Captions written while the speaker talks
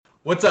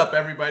What's up,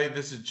 everybody?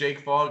 This is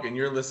Jake Fogg, and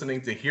you're listening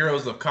to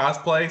Heroes of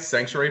Cosplay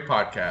Sanctuary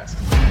Podcast.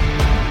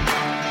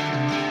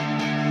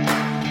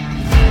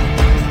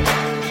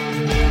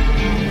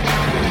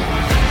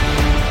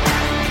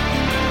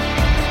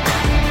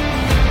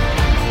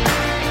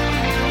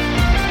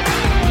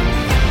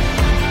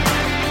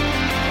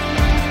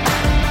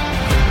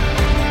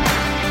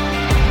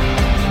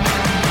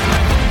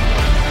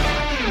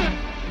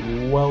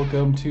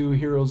 Welcome to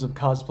Heroes of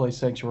Cosplay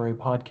Sanctuary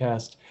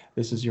Podcast.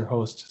 This is your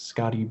host,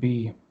 Scotty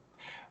B.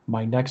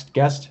 My next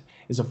guest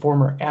is a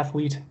former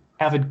athlete,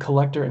 avid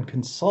collector, and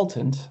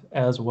consultant,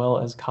 as well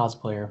as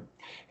cosplayer.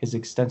 His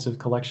extensive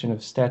collection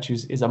of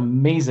statues is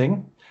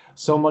amazing,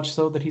 so much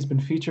so that he's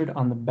been featured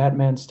on the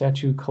Batman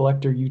Statue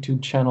Collector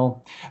YouTube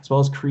channel, as well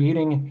as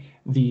creating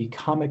the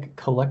Comic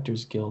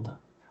Collectors Guild,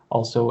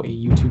 also a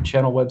YouTube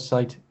channel,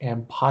 website,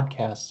 and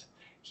podcast.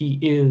 He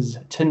is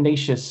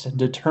tenacious,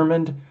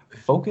 determined,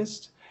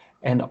 focused,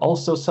 and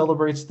also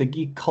celebrates the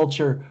geek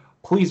culture.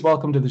 Please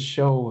welcome to the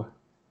show,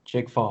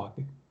 Jake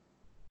Fogg.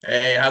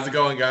 Hey, how's it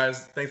going,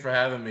 guys? Thanks for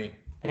having me.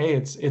 Hey,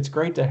 it's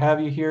great to have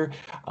you here.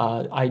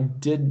 I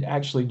did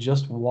actually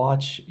just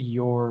watch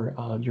your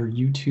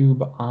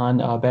YouTube on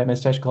Batman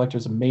Statue Collector.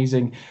 It's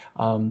amazing.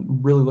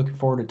 Really looking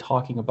forward to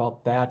talking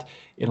about that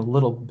in a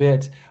little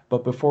bit.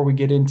 But before we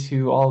get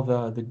into all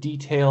the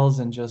details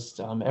and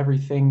just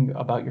everything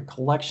about your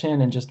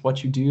collection and just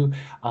what you do,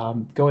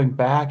 going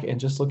back and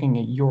just looking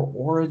at your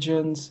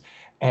origins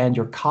and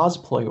your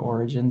cosplay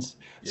origins.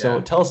 Yeah.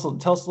 So tell us a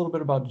little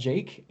bit about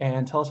Jake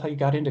and tell us how you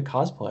got into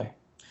cosplay.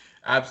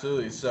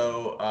 Absolutely.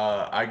 So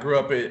I grew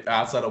up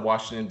outside of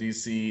Washington,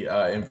 D.C.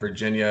 In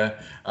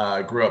Virginia.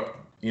 Grew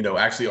up,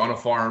 actually on a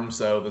farm.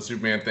 So the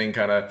Superman thing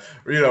kind of,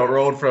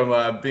 rolled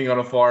from being on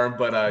a farm.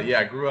 But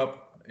I grew up,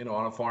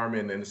 on a farm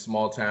in a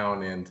small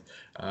town and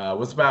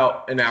was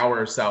about an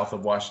hour south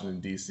of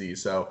Washington, D.C.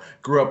 So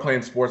grew up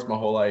playing sports my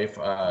whole life.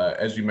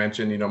 As you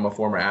mentioned, I'm a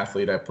former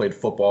athlete. I played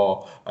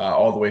football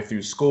all the way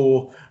through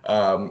school.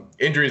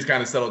 Injuries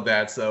kind of settled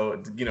that. So,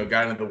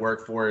 got into the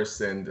workforce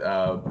and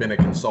been a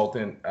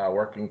consultant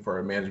working for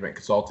a management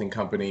consulting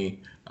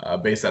company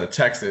based out of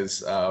Texas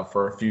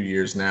for a few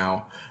years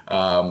now.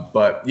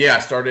 I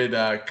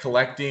started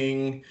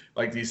collecting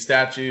like these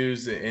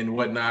statues and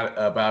whatnot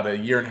about a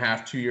year and a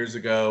half, 2 years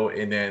ago.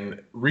 And then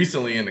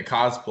recently into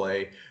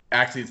cosplay.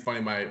 Actually, it's funny,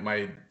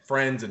 my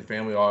friends and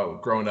family all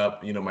growing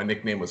up, my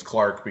nickname was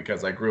Clark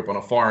because I grew up on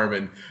a farm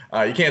and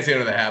you can't see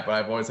under the hat, but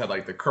I've always had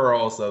like the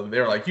curl. So they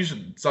were like,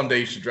 someday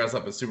you should dress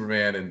up as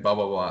Superman and blah,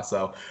 blah, blah.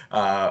 So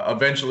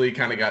eventually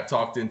kind of got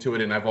talked into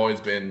it. And I've always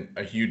been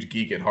a huge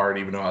geek at heart,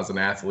 even though I was an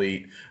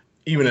athlete.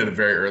 Even at a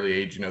very early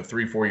age,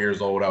 3-4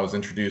 years old, I was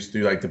introduced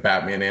through like the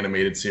Batman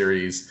animated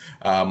series.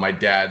 My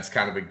dad's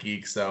kind of a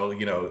geek. So,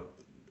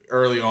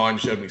 early on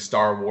showed me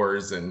Star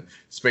Wars and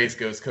Space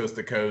Ghost Coast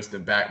to Coast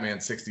and Batman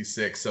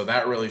 66. So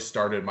that really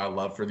started my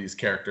love for these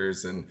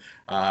characters. And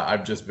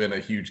I've just been a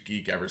huge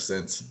geek ever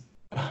since.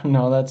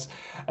 No, it's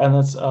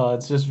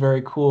just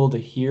very cool to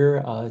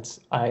hear.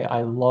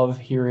 I love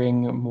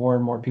hearing more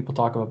and more people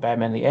talk about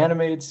Batman the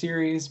Animated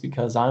Series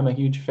because I'm a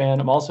huge fan.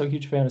 I'm also a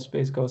huge fan of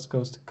Space Ghost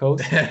Coast to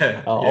Coast.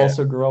 Yeah.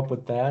 Also grew up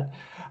with that.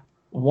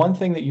 One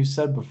thing that you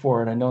said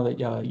before, and I know that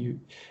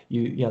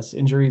yes,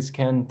 injuries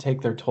can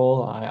take their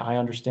toll. I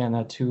understand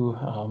that too,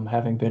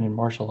 having been in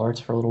martial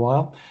arts for a little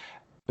while.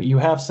 But you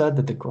have said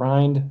that the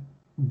grind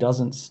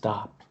doesn't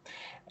stop.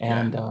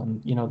 And,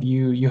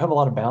 you have a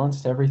lot of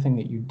balance to everything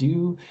that you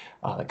do,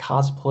 the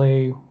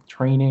cosplay,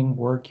 training,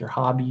 work, your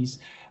hobbies,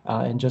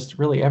 and just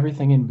really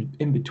everything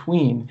in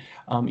between.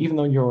 Even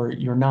though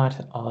you're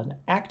not an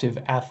active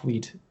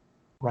athlete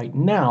right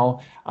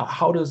now,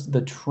 how does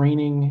the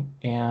training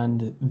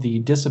and the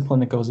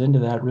discipline that goes into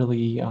that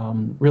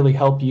really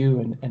help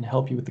you and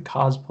help you with the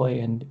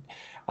cosplay? And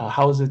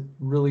how is it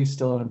really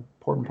still an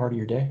important part of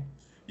your day?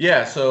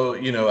 Yeah, so,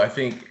 I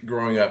think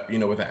growing up,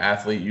 with an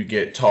athlete, you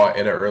get taught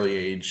at an early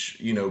age,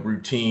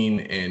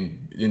 routine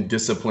and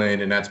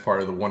discipline. And that's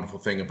part of the wonderful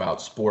thing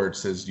about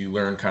sports is you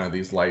learn kind of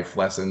these life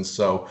lessons.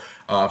 So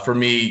for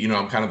me,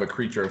 I'm kind of a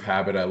creature of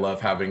habit. I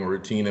love having a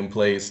routine in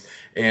place.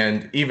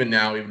 And even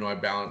now, even though I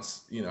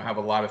balance, have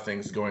a lot of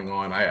things going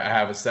on, I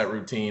have a set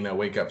routine. I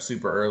wake up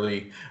super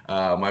early.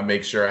 I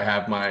make sure I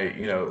have my,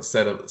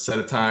 set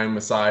a time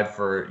aside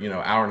for,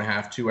 hour and a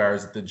half, 2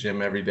 hours at the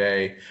gym every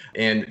day.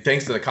 And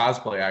thanks to the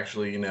cosplay,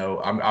 actually,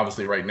 I'm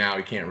obviously right now,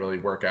 you can't really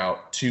work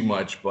out too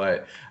much,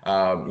 but,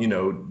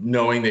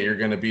 knowing that you're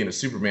going to be in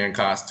a Superman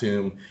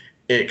costume,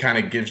 it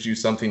kind of gives you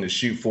something to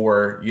shoot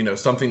for,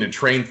 something to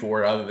train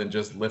for other than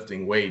just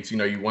lifting weights.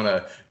 You want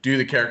to do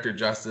the character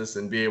justice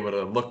and be able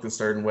to look a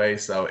certain way.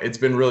 So it's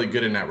been really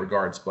good in that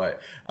regards.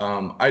 But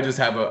I just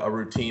have a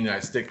routine and I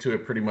stick to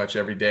it pretty much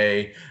every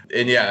day.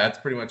 And yeah, that's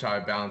pretty much how I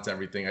balance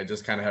everything. I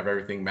just kind of have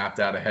everything mapped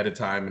out ahead of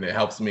time, and it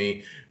helps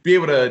me be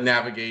able to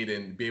navigate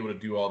and be able to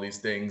do all these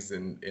things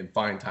and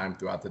find time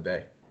throughout the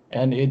day.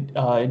 And it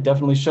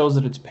definitely shows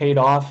that it's paid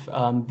off.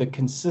 The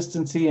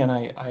consistency, and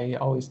I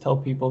always tell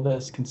people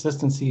this,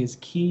 consistency is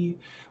key,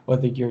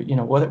 whether you're,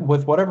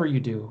 with whatever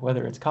you do,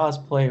 whether it's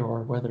cosplay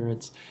or whether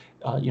it's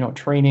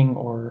training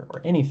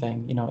or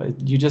anything.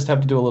 You just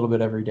have to do a little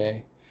bit every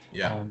day.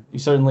 Yeah.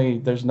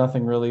 There's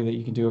nothing really that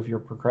you can do if you're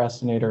a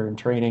procrastinator in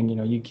training.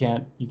 You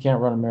can't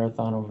run a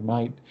marathon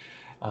overnight.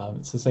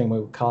 It's the same way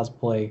with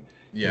cosplay.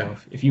 Yeah.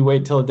 If you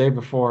wait till the day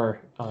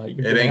before, you're It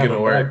gonna ain't have gonna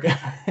a work.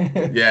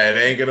 bad. Yeah, it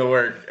ain't gonna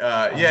work.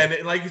 Yeah,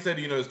 and like you said,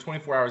 it's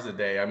 24 hours a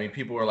day. I mean,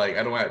 people are like,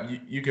 I don't have.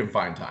 You can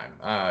find time.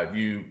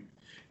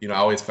 I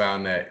always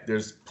found that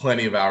there's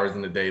plenty of hours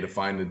in the day to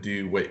find to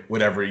do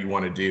whatever you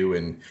want to do,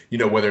 and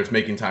whether it's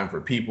making time for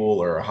people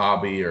or a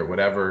hobby or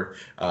whatever.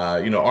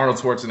 Arnold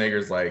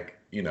Schwarzenegger's like,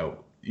 you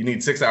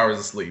need 6 hours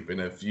of sleep, and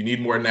if you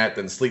need more than that,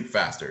 then sleep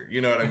faster.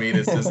 You know what I mean?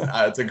 It's just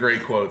it's a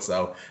great quote.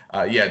 So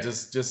yeah,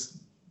 just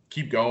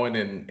keep going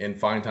and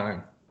find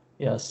time.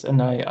 Yes,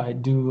 and I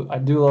do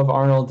love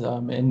Arnold,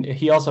 and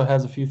he also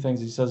has a few things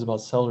he says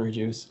about celery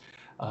juice.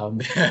 Um,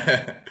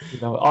 I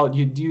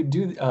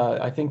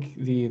think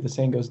the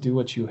saying goes, "Do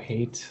what you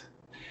hate,"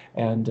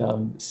 and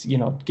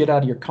get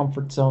out of your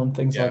comfort zone,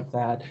 things Yeah. like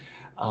that.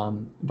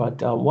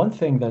 But one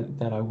thing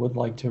that I would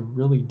like to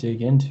really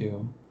dig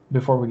into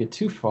before we get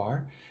too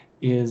far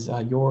is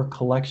your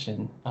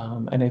collection.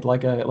 And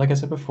like I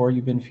said before,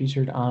 you've been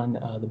featured on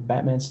the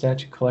Batman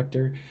Statue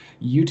Collector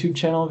YouTube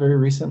channel very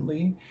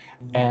recently,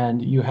 and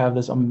you have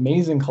this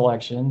amazing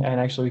collection. And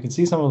actually, we can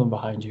see some of them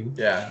behind you.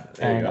 Yeah,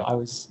 there you And go. I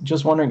was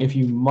just wondering if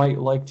you might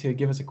like to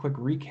give us a quick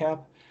recap.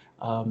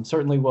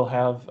 Certainly, we'll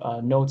have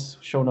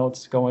show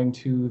notes going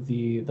to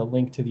the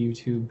link to the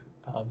YouTube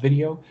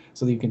video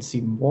so that you can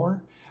see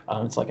more.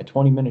 It's like a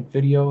 20-minute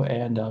video,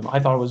 and I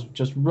thought it was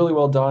just really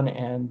well done.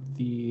 And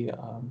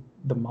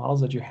the models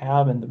that you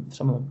have, and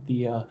some of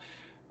the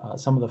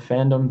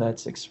fandom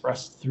that's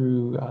expressed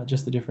through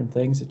just the different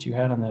things that you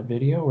had on that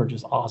video were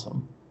just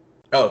awesome.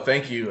 Oh,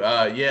 thank you.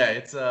 Yeah,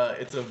 it's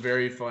a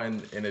very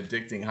fun and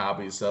addicting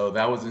hobby. So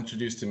that was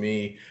introduced to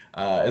me,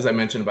 as I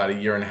mentioned, about a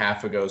year and a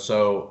half ago.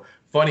 So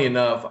funny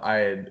enough, I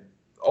had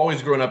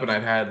always grown up and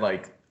I've had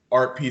like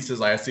art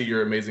pieces. I see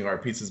your amazing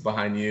art pieces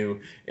behind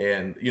you,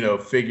 and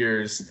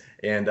figures,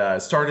 and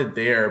started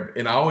there.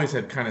 And I always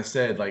had kind of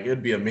said like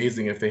it'd be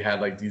amazing if they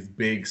had like these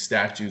big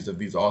statues of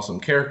these awesome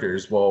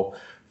characters. Well,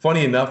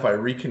 funny enough, I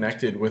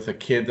reconnected with a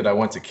kid that I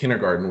went to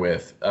kindergarten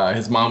with.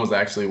 His mom was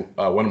actually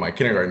one of my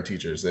kindergarten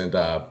teachers, and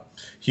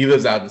he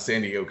lives out in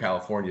San Diego,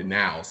 California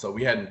now. So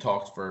we hadn't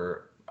talked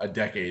for a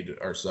decade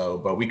or so,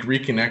 but we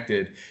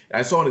reconnected. And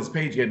I saw on his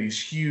page he had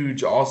these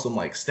huge, awesome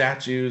like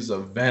statues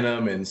of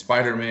Venom and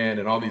Spider-Man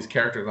and all these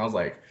characters. And I was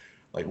like,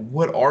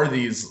 what are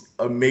these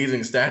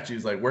amazing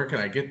statues? Like, where can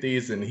I get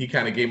these? And he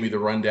kind of gave me the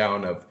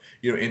rundown of,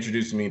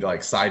 introducing me to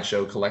like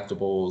Sideshow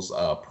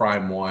Collectibles,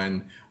 Prime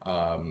One,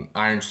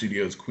 Iron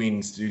Studios,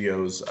 Queen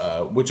Studios,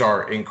 which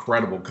are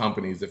incredible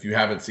companies. If you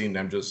haven't seen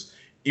them, just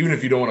even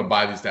if you don't want to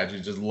buy these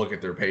statues, just look at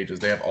their pages.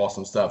 They have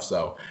awesome stuff.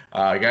 So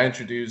I got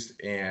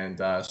introduced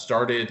and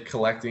started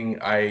collecting.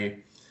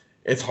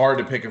 It's hard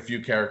to pick a few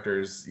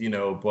characters,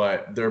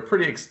 but they're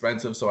pretty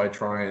expensive, so I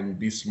try and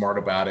be smart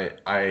about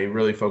it. I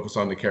really focus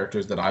on the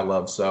characters that I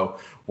love. So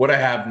what I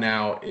have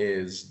now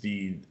is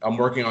I'm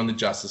working on the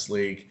Justice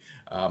League.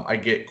 I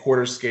get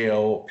quarter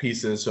scale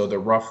pieces, so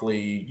they're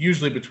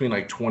usually between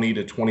like 20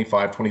 to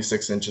 25,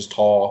 26 inches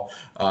tall.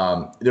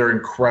 They're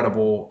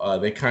incredible.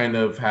 They kind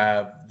of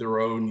have their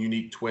own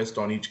unique twist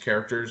on each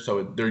character,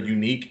 so they're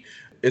unique.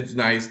 It's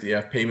nice. They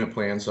have payment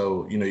plans,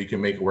 so you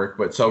can make it work.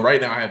 But so right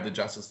now I have the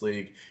Justice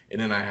League,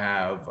 and then I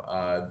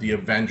have the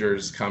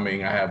Avengers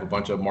coming. I have a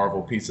bunch of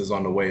Marvel pieces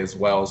on the way as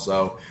well.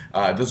 So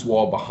this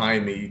wall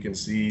behind me, you can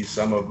see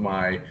some of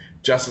my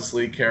Justice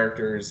League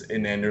characters,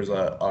 and then there's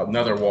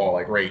another wall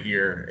like right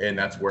here, and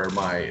that's where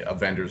my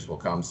Avengers will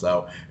come.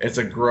 So it's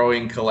a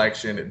growing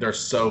collection. They're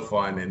so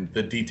fun, and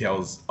the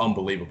detail is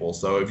unbelievable.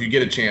 So if you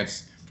get a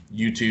chance,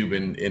 YouTube,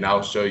 and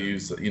I'll show you,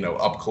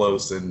 up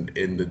close and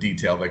in the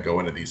detail that go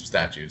into these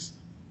statues.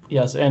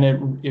 Yes,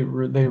 and they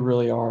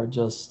really are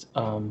just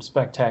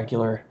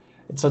spectacular.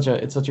 It's such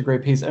a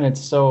great piece, and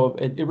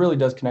it really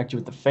does connect you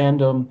with the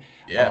fandom.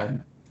 Yeah.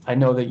 I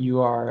know that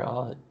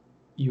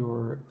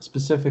you're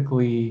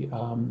specifically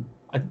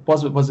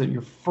was it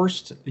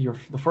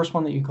the first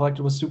one that you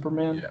collected was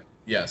Superman? Yeah.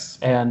 Yes.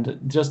 And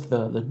just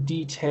the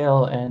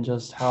detail, and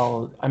just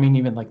how, I mean,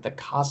 even like the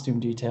costume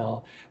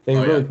detail, they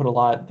Oh really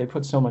yeah. they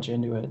put so much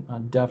into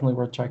it. Definitely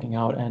worth checking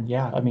out. And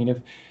yeah, I mean,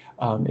 if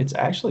it's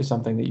actually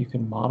something that you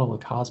can model a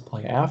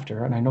cosplay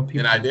after, and I know And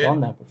people I have done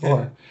did. that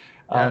before.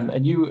 Yeah.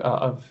 And you,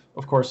 of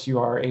course, you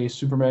are a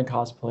Superman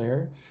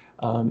cosplayer,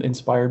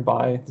 inspired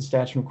by the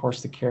statue, and of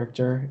course, the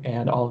character,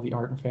 and all of the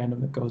art and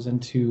fandom that goes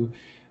into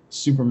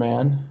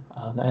Superman.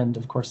 And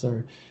of course,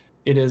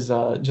 it is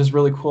just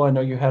really cool. I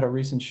know you had a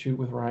recent shoot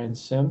with Ryan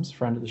Sims,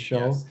 friend of the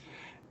show. Yes.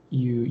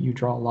 You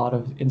draw a lot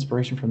of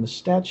inspiration from the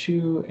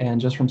statue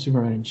and just from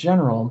Superman in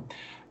general.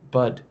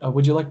 But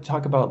would you like to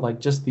talk about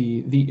like just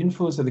the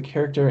influence of the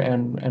character,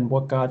 and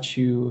what got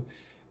you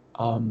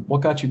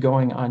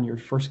going on your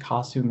first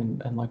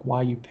costume, and like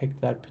why you picked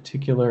that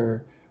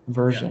particular Yeah.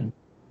 version?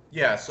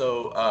 Yeah.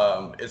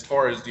 So as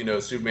far as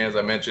Superman, as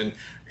I mentioned,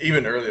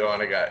 even early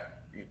on, I got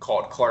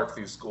called Clark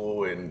through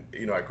school, and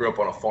I grew up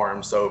on a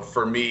farm. So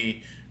for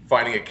me,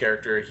 finding a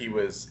character, he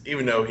was,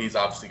 even though he's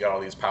obviously got all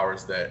these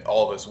powers that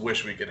all of us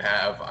wish we could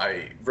have,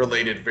 I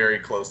related very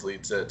closely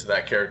to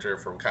that character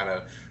from kind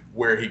of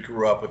where he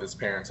grew up with his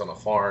parents on a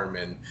farm,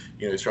 and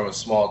he's from a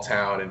small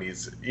town, and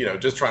he's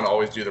just trying to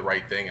always do the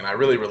right thing, and I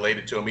really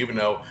related to him, even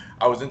though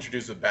I was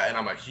introduced with and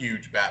I'm a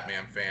huge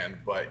Batman fan,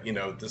 but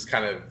this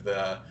kind of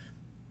the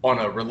on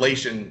a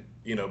relation,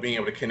 being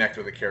able to connect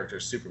with a character,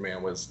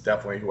 Superman was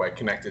definitely who I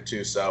connected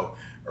to. So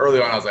early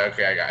on, I was like,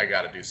 okay, I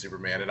got to do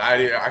Superman. And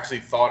I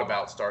actually thought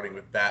about starting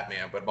with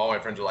Batman, but all my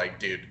friends were like,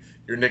 dude,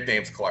 your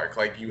nickname's Clark.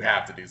 Like, you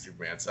have to do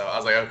Superman. So I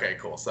was like, okay,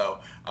 cool.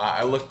 So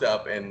I looked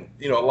up, and,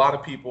 a lot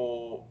of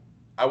people,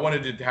 I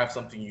wanted to have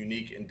something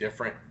unique and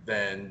different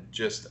than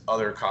just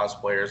other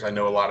cosplayers. I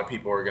know a lot of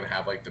people are going to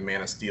have, like, the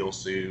Man of Steel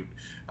suit.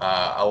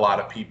 A lot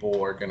of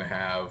people are going to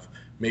have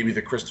maybe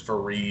the Christopher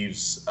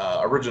Reeves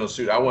original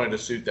suit. I wanted a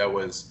suit that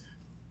was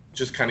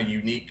just kind of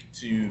unique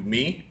to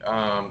me.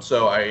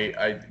 So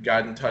I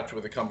got in touch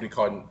with a company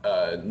called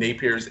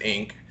Napier's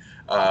Inc.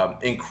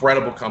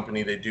 Incredible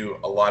company. They do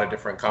a lot of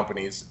different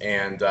companies,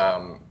 and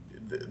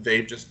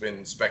they've just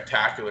been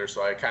spectacular.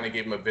 So I kind of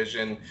gave them a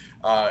vision,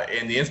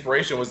 and the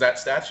inspiration was that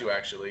statue,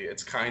 actually.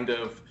 It's kind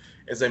of,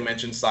 as I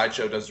mentioned,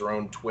 Sideshow does their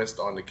own twist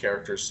on the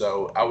character.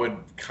 So I would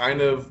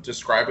kind of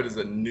describe it as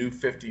a New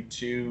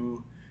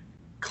 52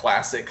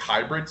 classic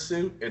hybrid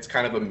suit. It's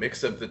kind of a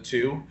mix of the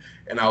two,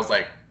 and I was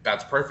like,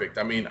 that's perfect.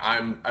 I mean,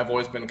 I've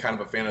always been kind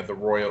of a fan of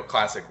the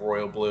classic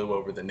royal blue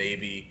over the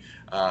navy,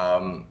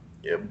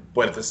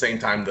 but at the same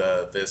time,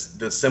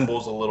 the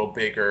symbol's a little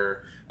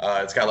bigger.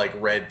 It's got like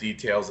red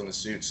details in the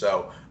suit.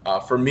 So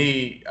for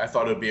me, I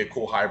thought it would be a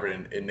cool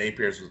hybrid. And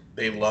Napier's,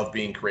 they love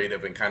being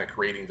creative and kind of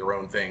creating their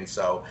own thing.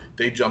 So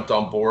they jumped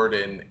on board,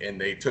 and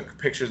they took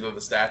pictures of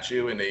the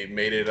statue, and they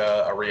made it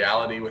a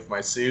reality with my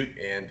suit.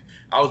 And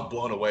I was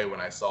blown away when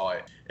I saw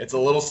it. It's a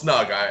little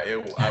snug. I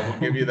will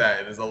give you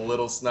that. It is a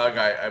little snug.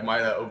 I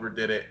might have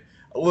overdid it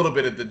a little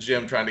bit at the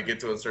gym trying to get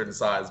to a certain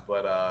size,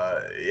 but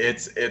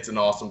it's an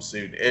awesome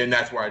suit, and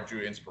that's where I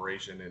drew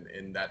inspiration,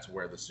 and that's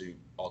where the suit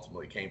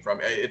ultimately came from.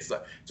 It's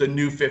a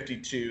New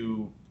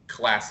 52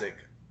 classic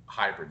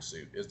hybrid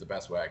suit is the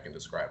best way I can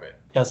describe it.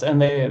 Yes,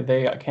 and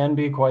they can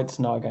be quite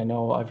snug. I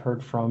know I've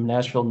heard from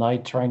Nashville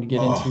Knight trying to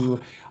get into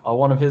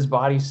one of his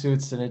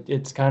bodysuits, and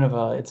it's kind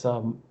of it's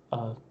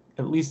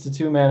at least a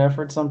two-man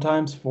effort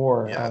sometimes.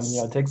 Yes.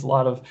 It takes a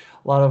lot of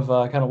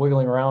kind of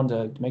wiggling around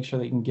to make sure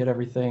that you can get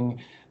everything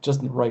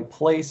just in the right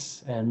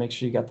place and make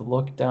sure you got the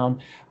look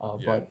down.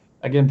 But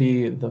again,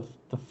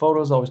 the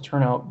photos always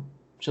turn out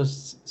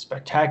just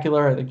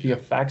spectacular. I think the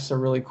effects are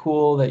really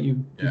cool that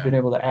you've been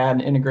able to add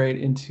and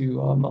integrate into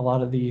a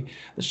lot of the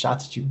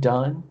shots that you've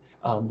done.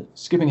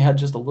 Skipping ahead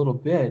just a little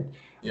bit.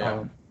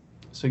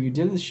 So you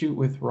did the shoot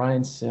with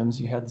Ryan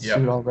Sims. You had the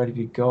suit all ready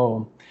to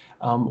go.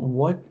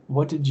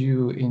 What did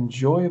you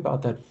enjoy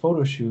about that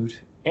photo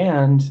shoot,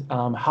 and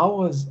how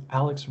was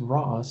Alex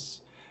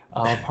Ross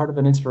part of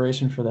an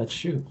inspiration for that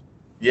shoot?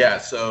 Yeah,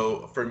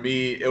 so for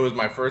me, it was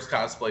my first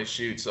cosplay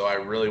shoot, so I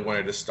really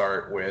wanted to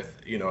start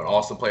with, an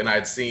awesome play. And I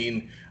had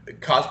seen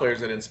cosplayers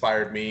that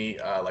inspired me,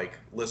 like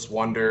Liz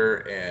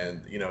Wonder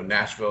and,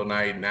 Nashville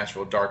Knight,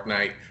 Nashville Dark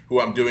Knight,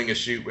 who I'm doing a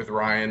shoot with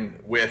Ryan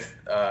with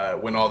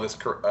when all this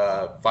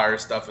fire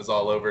stuff is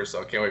all over,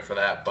 so I can't wait for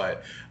that.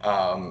 But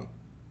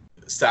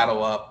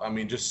Saddle Up, I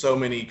mean, just so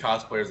many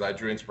cosplayers that I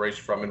drew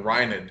inspiration from, and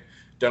Ryan had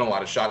done a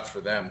lot of shots for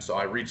them, so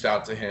I reached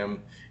out to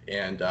him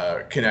and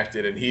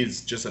connected, and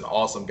he's just an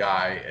awesome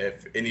guy.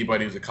 If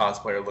anybody who's a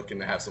cosplayer looking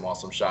to have some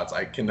awesome shots,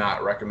 I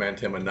cannot recommend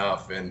him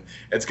enough. And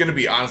it's going to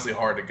be honestly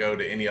hard to go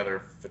to any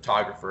other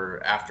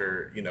photographer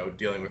after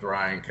dealing with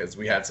Ryan, because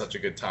we had such a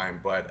good time.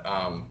 But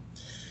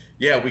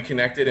we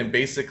connected, and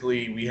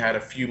basically we had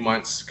a few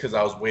months because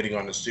I was waiting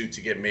on the suit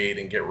to get made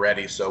and get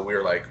ready. So we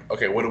were like,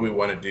 okay, what do we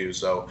want to do?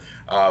 So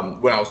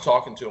when I was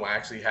talking to him, I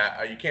actually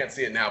had, you can't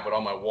see it now, but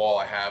on my wall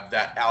I have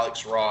that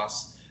Alex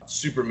Ross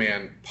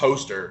Superman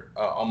poster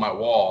on my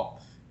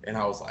wall, and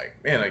I was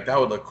like, man, like that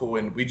would look cool.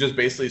 And we just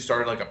basically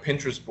started like a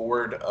Pinterest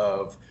board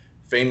of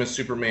famous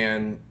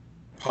Superman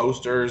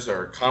posters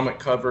or comic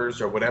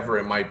covers or whatever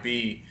it might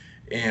be,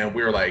 and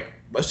we were like,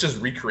 let's just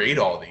recreate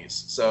all these.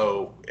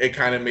 So it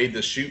kind of made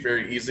the shoot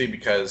very easy,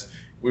 because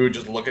we would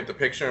just look at the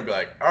picture and be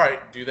like, all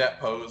right, do that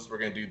pose, we're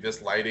going to do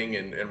this lighting,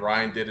 and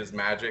Ryan did his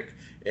magic,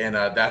 and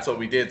that's what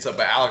we did. So,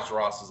 but Alex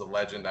Ross is a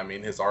legend. I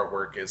mean, his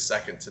artwork is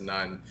second to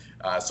none.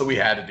 So we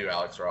had to do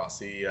Alex Ross.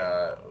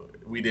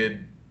 We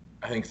did,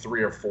 I think,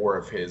 3 or 4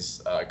 of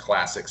his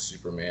classic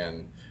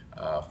Superman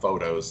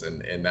photos,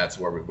 and that's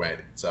where we went.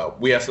 So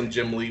we have some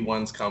Jim Lee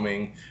ones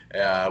coming.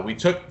 We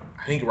took,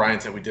 I think Ryan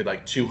said we did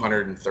like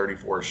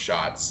 234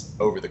 shots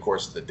over the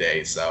course of the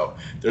day. So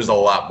there's a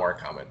lot more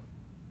coming.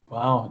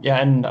 Wow. Yeah,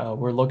 and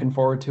we're looking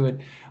forward to it.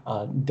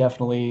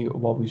 Definitely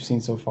what we've seen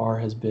so far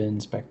has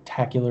been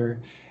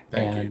spectacular.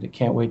 Thank you.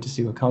 Can't wait to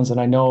see what comes. And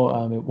I know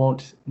it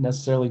won't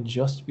necessarily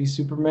just be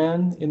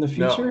Superman in the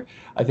future. No.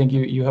 I think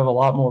you have a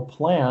lot more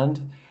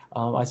planned.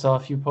 I saw a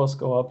few posts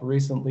go up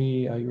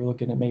recently. You were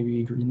looking at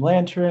maybe Green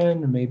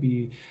Lantern, or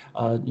maybe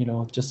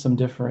just some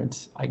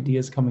different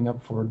ideas coming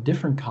up for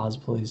different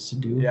cosplays to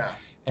do. Yeah.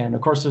 And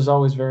of course, there's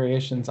always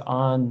variations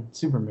on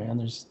Superman.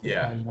 There's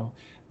Yeah.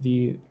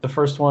 the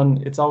first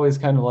one. It's always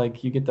kind of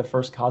like you get the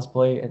first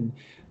cosplay, and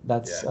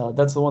that's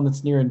the one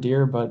that's near and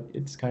dear, but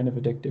it's kind of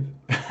addictive.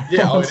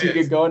 Yeah. Once you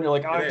get going, you're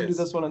like, oh, I have to do is.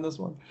 this one and this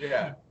one.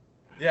 Yeah.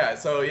 Yeah.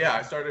 So yeah,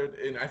 I started,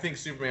 and I think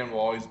Superman will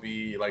always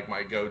be like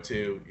my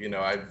go-to.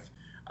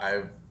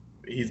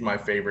 He's my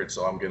favorite,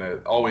 so I'm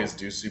gonna always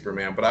do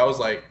Superman. But I was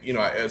like,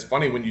 it's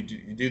funny when you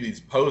do these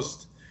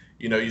posts.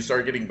 You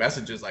start getting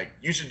messages like,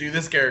 you should do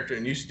this character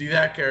and you should do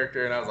that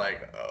character. And I was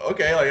like,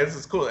 okay, like this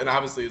is cool. And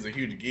obviously as a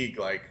huge geek,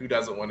 like who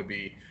doesn't want to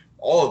be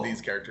all of these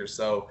characters?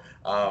 So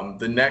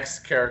the next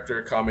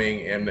character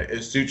coming, and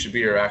his suit should be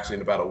here actually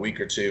in about a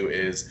week or two,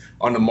 is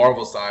on the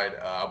Marvel side.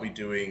 I'll be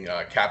doing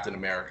Captain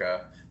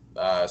America.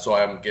 So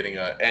I'm getting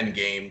an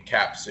Endgame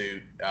Cap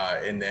suit,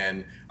 and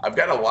then I've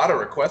got a lot of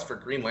requests for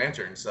Green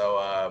Lantern. So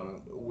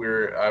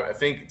I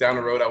think down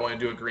the road I want to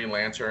do a Green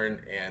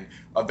Lantern, and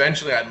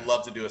eventually I'd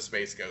love to do a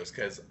Space Ghost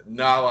because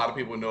not a lot of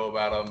people know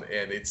about him,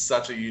 and it's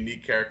such a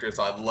unique character.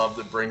 So I'd love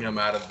to bring him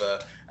out of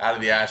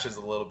the ashes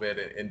a little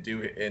bit and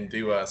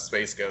do a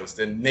Space Ghost.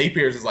 And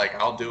Napier's is like,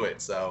 I'll do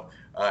it. So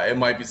it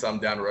might be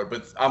something down the road,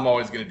 but I'm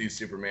always going to do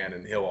Superman,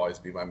 and he'll always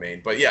be my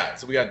main. But yeah,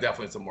 so we got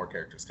definitely some more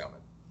characters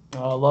coming.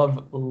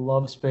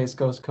 Love Space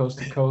Ghost Coast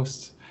to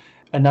Coast,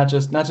 and not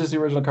just the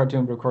original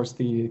cartoon, but of course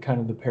the kind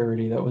of the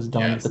parody that was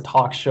done at the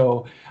talk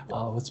show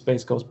with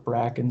Space Ghost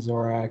Brack and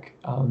Zorak.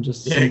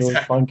 Just some really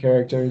fun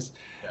characters.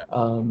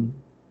 Yeah.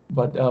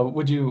 But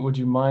would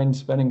you mind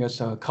spending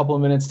us a couple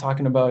of minutes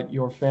talking about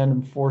your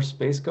fandom for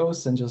Space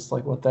Ghost and just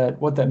like what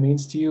that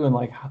means to you, and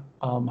like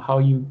how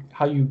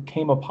you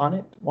came upon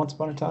it once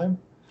upon a time?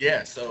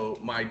 Yeah, so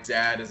my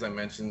dad, as I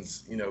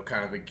mentioned,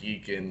 kind of a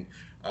geek, and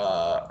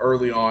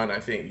early on, I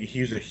think he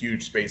was a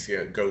huge Space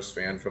Ghost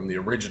fan from the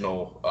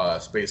original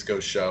Space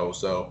Ghost show.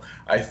 So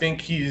I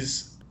think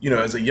he's,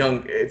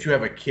 if you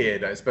have a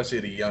kid, especially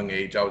at a young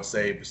age, I would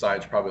say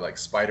besides probably like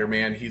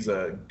Spider-Man, he's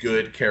a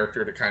good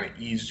character to kind of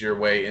ease your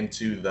way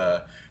into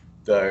the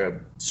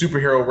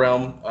superhero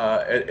realm,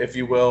 if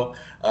you will,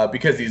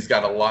 because he's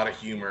got a lot of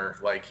humor.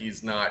 Like,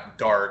 he's not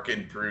dark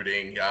and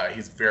brooding.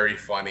 He's very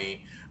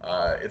funny.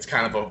 It's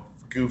kind of a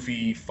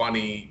goofy,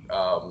 funny,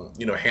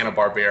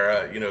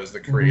 Hanna-Barbera, is the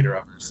creator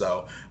of her.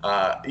 So,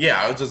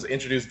 I was just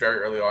introduced very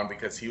early on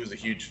because he was a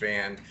huge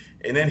fan.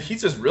 And then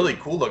he's just really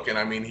cool looking.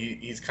 I mean,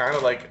 he's kind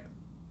of like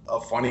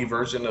a funny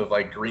version of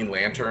like Green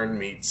Lantern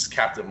meets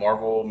Captain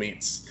Marvel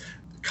meets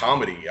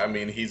comedy. I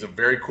mean, he's a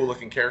very cool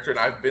looking character. And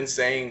I've been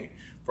saying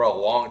for a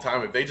long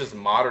time, if they just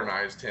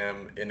modernized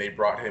him and they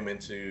brought him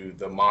into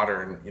the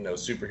modern,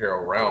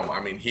 superhero realm, I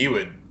mean, he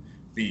would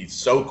be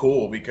so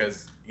cool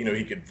because,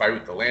 he could fight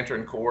with the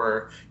Lantern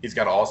Corps. He's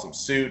got an awesome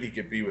suit. He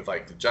could be with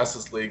like the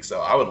Justice League.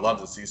 So I would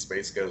love to see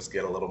Space Ghost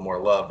get a little more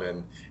love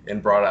and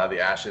brought out of the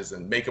ashes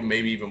and make him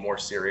maybe even more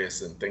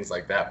serious and things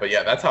like that. But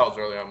yeah, that's how it was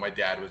early on. My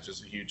dad was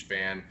just a huge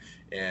fan,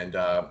 and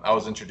I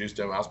was introduced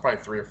to him. I was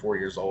probably 3 or 4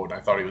 years old, and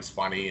I thought he was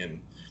funny,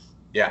 and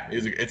yeah,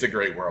 it's a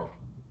great world.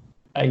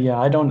 I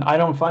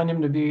don't find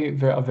him to be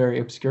a very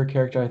obscure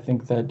character. I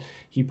think that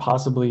he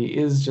possibly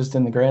is, just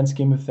in the grand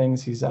scheme of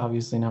things. He's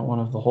obviously not one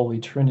of the holy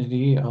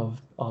trinity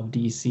of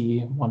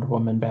DC, Wonder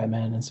Woman,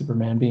 Batman, and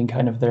Superman being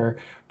kind of their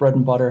bread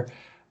and butter.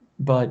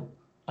 But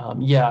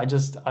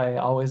I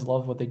always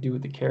love what they do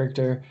with the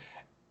character.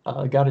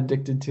 Got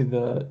addicted to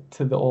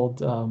the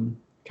old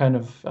kind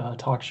of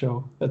talk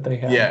show that they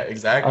have. Yeah,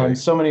 exactly.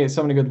 So many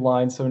good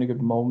lines, so many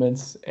good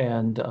moments,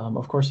 and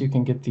of course you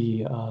can get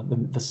the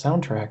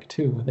soundtrack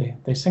too.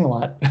 They sing a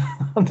lot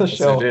on the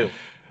show. Yes,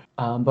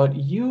 they do. But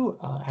you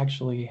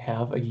actually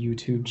have a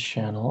YouTube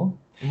channel,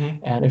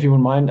 Mm-hmm. and if you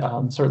wouldn't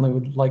mind, certainly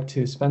would like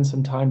to spend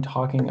some time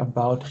talking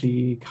about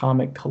the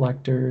Comic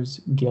Collectors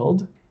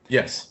Guild.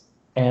 Yes.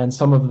 And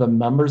some of the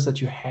members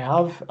that you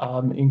have,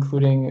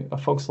 including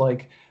folks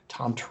like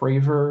Tom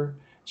Traver,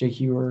 Jake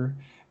Ewer,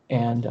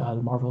 and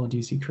the Marvel and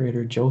DC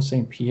creator Joe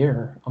St.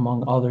 Pierre,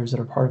 among others that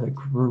are part of the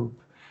group.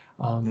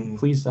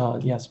 Please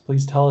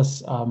tell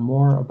us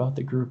more about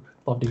the group.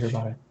 Love to hear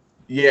about it.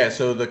 Yeah,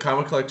 so the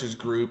Comic Collectors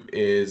Group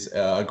is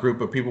a group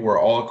of people who are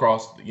all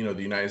across, the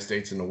United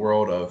States and the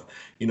world of,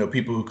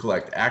 people who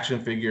collect action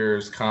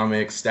figures,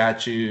 comics,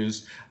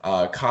 statues,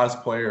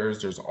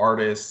 cosplayers, there's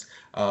artists.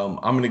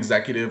 I'm an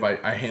executive.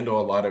 I handle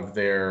a lot of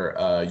their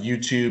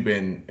YouTube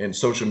and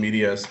social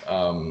media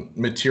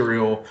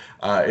material.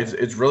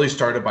 It's really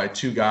started by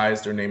two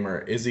guys. Their name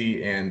are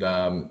Izzy and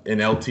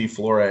LT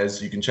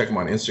Flores. You can check them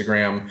on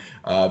Instagram.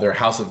 They're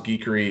House of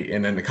Geekery,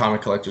 and then the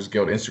Comic Collectors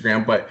Guild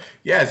Instagram. But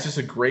yeah, it's just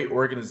a great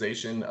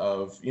organization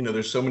of,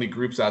 there's so many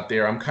groups out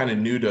there. I'm kind of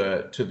new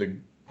to the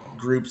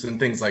groups and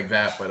things like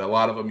that, but a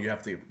lot of them you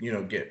have to,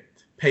 get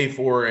pay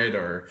for it,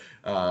 or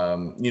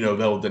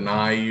they'll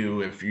deny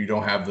you if you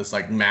don't have this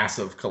like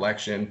massive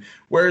collection.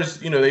 Whereas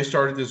they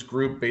started this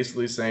group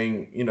basically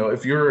saying,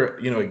 if you're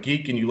a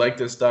geek and you like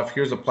this stuff,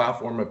 here's a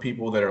platform of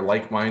people that are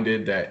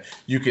like-minded that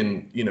you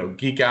can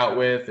geek out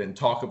with and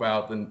talk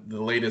about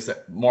the latest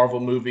Marvel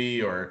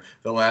movie or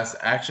the last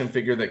action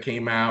figure that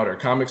came out or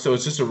comics. So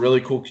it's just a really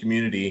cool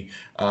community.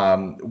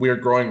 We're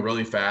growing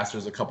really fast.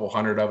 There's a couple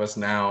hundred of us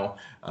now.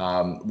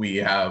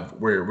 We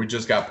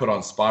just got put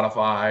on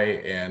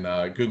Spotify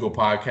and Google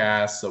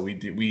Podcasts. So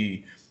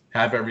we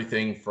have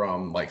everything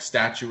from like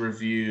statue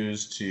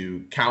reviews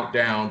to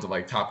countdowns of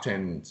like top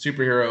 10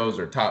 superheroes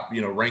or top,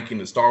 ranking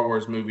the Star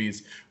Wars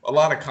movies, a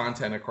lot of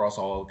content across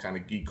all kind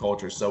of geek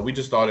culture. So we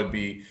just thought it'd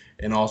be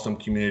an awesome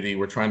community.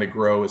 We're trying to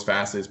grow as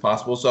fast as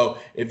possible. So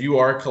if you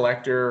are a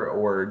collector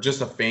or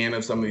just a fan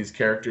of some of these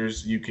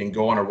characters, you can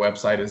go on our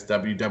website. It's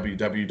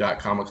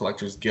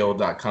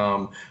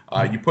www.comiccollectorsguild.com.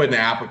 You put in the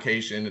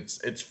application,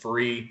 it's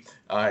free.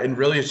 And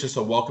really it's just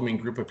a welcoming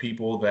group of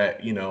people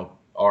that,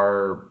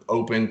 are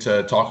open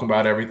to talking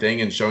about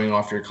everything and showing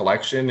off your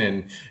collection,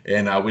 and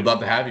we'd love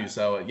to have you.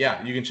 So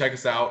yeah, you can check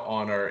us out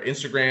on our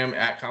Instagram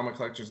at Comic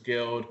Collectors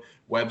Guild,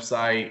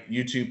 website,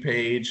 YouTube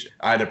page.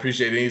 I'd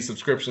appreciate any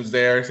subscriptions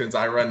there since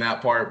I run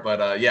that part,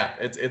 but yeah,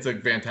 it's a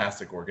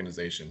fantastic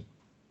organization.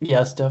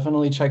 Yes,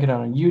 definitely check it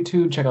out on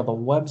YouTube. Check out the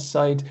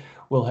website.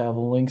 We'll have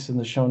links in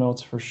the show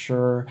notes for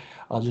sure,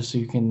 just so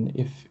you can,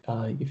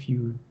 if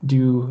you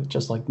do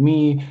just like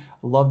me,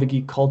 love the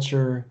geek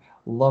culture,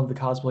 love the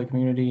cosplay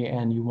community,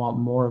 and you want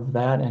more of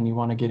that, and you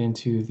want to get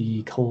into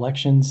the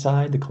collection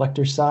side, the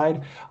collector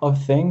side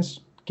of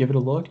things, give it a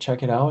look,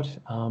 check it out.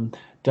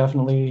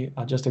 Definitely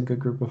just a good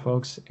group of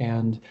folks,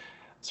 and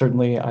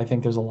certainly I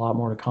think there's a lot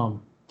more to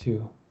come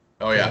too.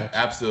 Oh yeah,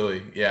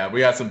 absolutely. Yeah, we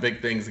got some big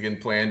things again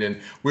planned,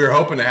 and we were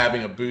hoping to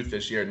having a booth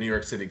this year at New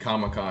York City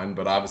Comic Con,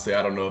 but obviously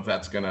I don't know if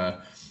that's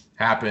gonna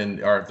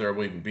happen or if there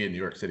will even be a New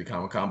York City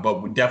Comic Con.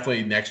 But we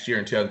definitely next year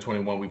in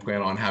 2021 we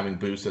plan on having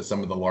booths at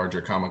some of the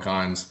larger Comic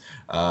Cons,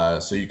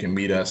 so you can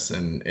meet us,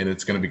 and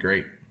it's going to be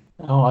great.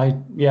 Oh,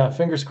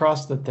 fingers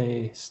crossed that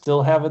they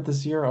still have it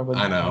this year. I would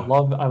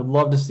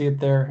love to see it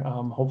there.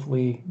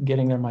 Hopefully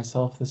getting there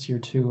myself this year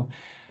too.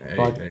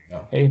 But there you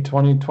go. Hey,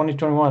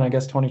 2021, I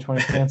guess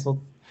 2020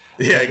 canceled.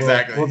 Yeah,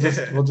 exactly.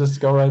 We'll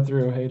just go right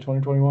through. Hey,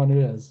 2021 it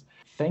is.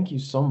 Thank you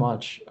so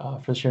much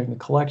for sharing the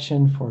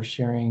collection, for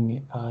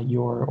sharing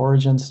your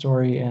origin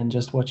story, and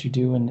just what you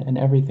do, and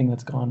everything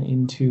that's gone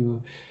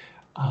into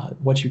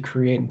what you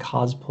create in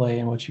cosplay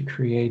and what you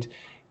create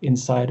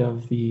inside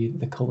of the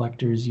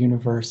collector's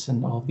universe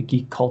and all the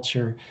geek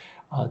culture.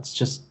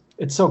 It's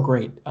so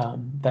great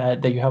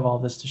that you have all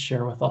this to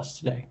share with us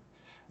today.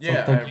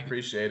 Yeah, I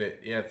appreciate it.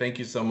 Yeah, thank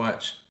you so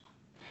much.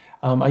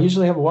 I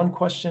usually have one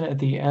question at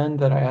the end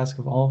that I ask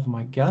of all of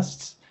my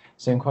guests.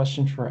 Same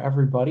question for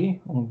everybody.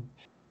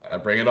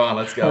 Bring it on.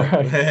 Let's go.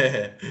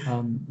 Right.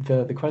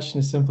 The question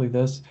is simply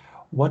this: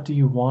 what do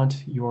you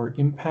want your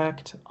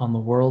impact on the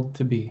world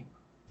to be?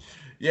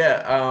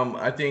 Yeah,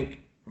 I think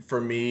for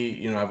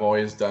me, I've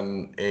always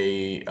done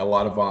a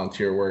lot of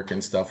volunteer work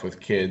and stuff with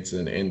kids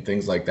and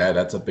things like that.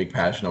 That's a big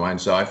passion of mine.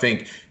 So I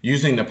think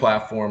using the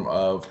platform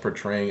of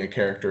portraying a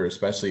character,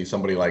 especially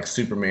somebody like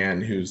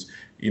Superman, who's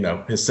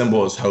his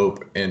symbol is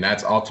hope, and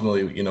that's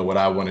ultimately what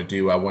I want to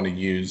do. I want to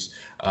use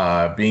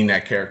being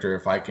that character.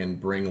 If I can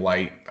bring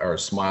light or a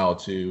smile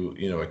to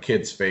a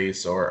kid's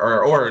face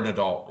or an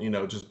adult,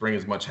 just bring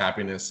as much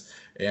happiness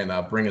and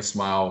bring a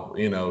smile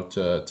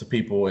to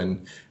people,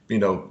 and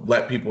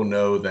let people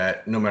know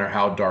that no matter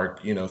how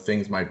dark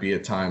things might be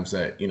at times,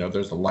 that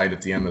there's a light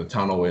at the end of the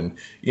tunnel, and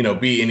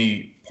be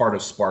any part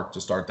of spark to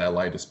start that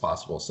light as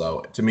possible.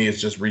 So to me, it's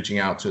just reaching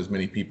out to as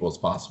many people as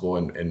possible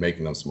and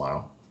making them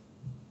smile.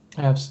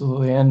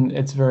 Absolutely, and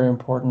it's very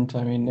important.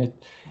 I mean,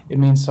 it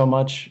means so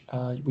much.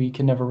 We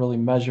can never really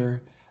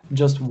measure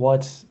just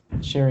what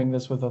sharing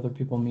this with other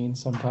people means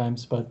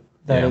sometimes, but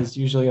that is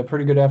usually a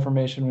pretty good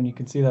affirmation when you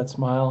can see that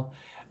smile.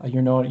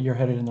 You're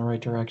headed in the right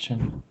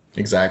direction.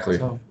 Exactly.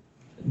 So,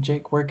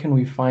 Jake, where can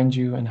we find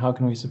you, and how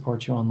can we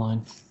support you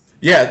online?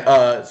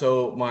 Yeah,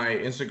 so my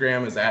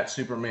Instagram is at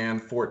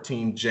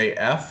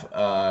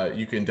Superman14JF.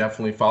 You can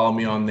definitely follow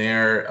me on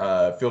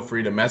there. Feel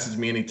free to message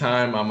me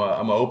anytime. I'm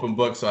an open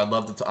book, so I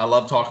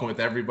love talking with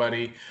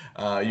everybody.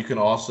 You can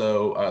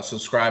also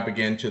subscribe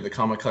again to the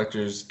Comic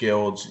Collectors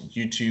Guild's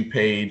YouTube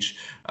page.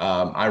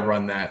 I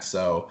run that,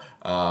 so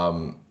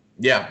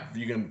yeah,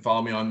 you can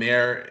follow me on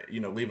there,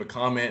 leave a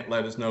comment,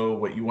 let us know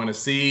what you want to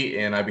see,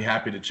 and I'd be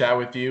happy to chat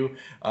with you.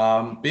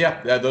 But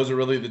yeah, those are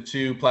really the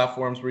two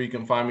platforms where you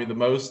can find me the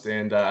most,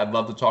 and I'd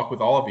love to talk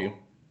with all of you.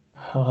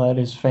 Oh, that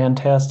is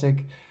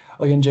fantastic.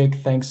 Again, Jake,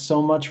 thanks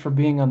so much for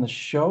being on the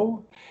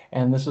show,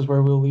 and this is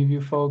where we'll leave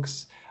you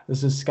folks.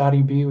 This is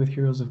Scotty B with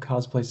Heroes of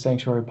Cosplay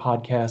Sanctuary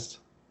Podcast.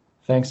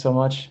 Thanks so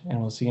much,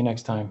 and we'll see you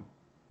next time.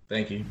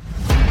 Thank you.